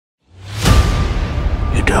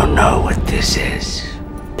don't know what this is.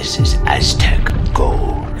 This is Aztec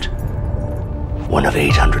gold. One of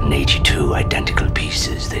 882 identical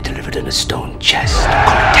pieces they delivered in a stone chest to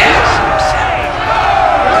Cortez himself.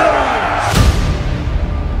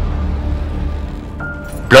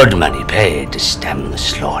 Blood money paid to stem the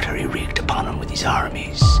slaughter he wreaked upon him with his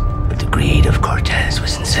armies. But the greed of Cortez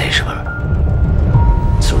was insatiable.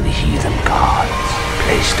 So the heathen gods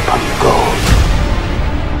placed upon the gold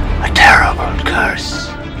a terrible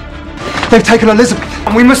curse. They've taken Elizabeth,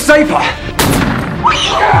 and we must save her!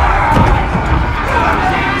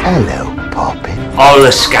 Hello, Poppy. All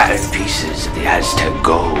the scattered pieces of the Aztec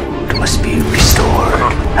gold must be restored,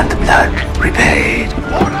 and the blood repaid.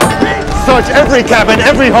 Search every cabin,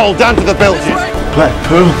 every hole, down to the bilges. Black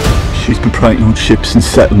Pearl? She's been preying on ships and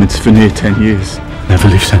settlements for near 10 years. Never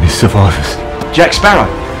leaves any survivors. Jack Sparrow.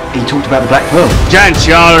 He talked about the Black Pearl. Gents,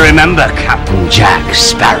 you all remember Captain Jack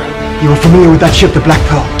Sparrow? You are familiar with that ship, the Black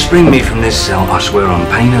Pearl? Bring me from this cell, I swear on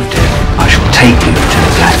pain of death, I shall take you to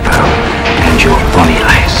the Black Pearl and your bonny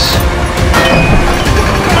lace.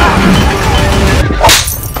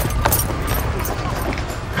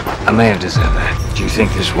 I may have deserved that. Do you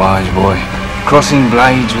think this wise, boy? Crossing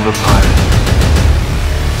blades with a pirate.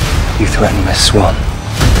 You threaten Miss Swan.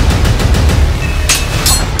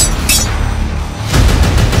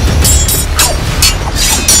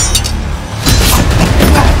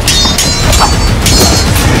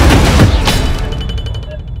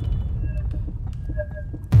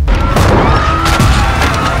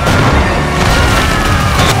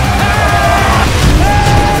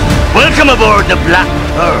 Welcome aboard the Black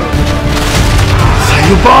Pearl. Say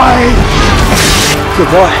goodbye!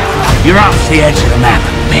 Goodbye. You're off the edge of the map,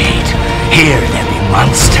 mate. Here, there be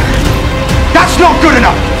monster. That's not good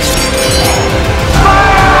enough!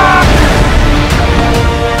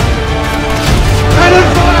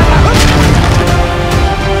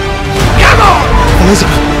 Come on!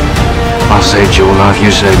 Elizabeth. I'll save your life, you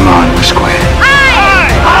save mine, we're square.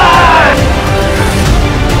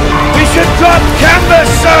 We should drop canvas,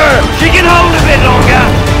 sir! She can hold a bit longer.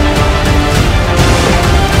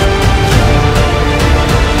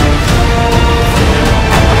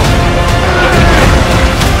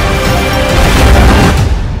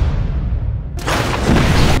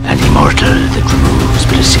 An immortal that removes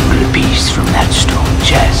but a single piece from that stone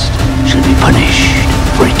chest shall be punished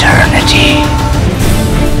for eternity.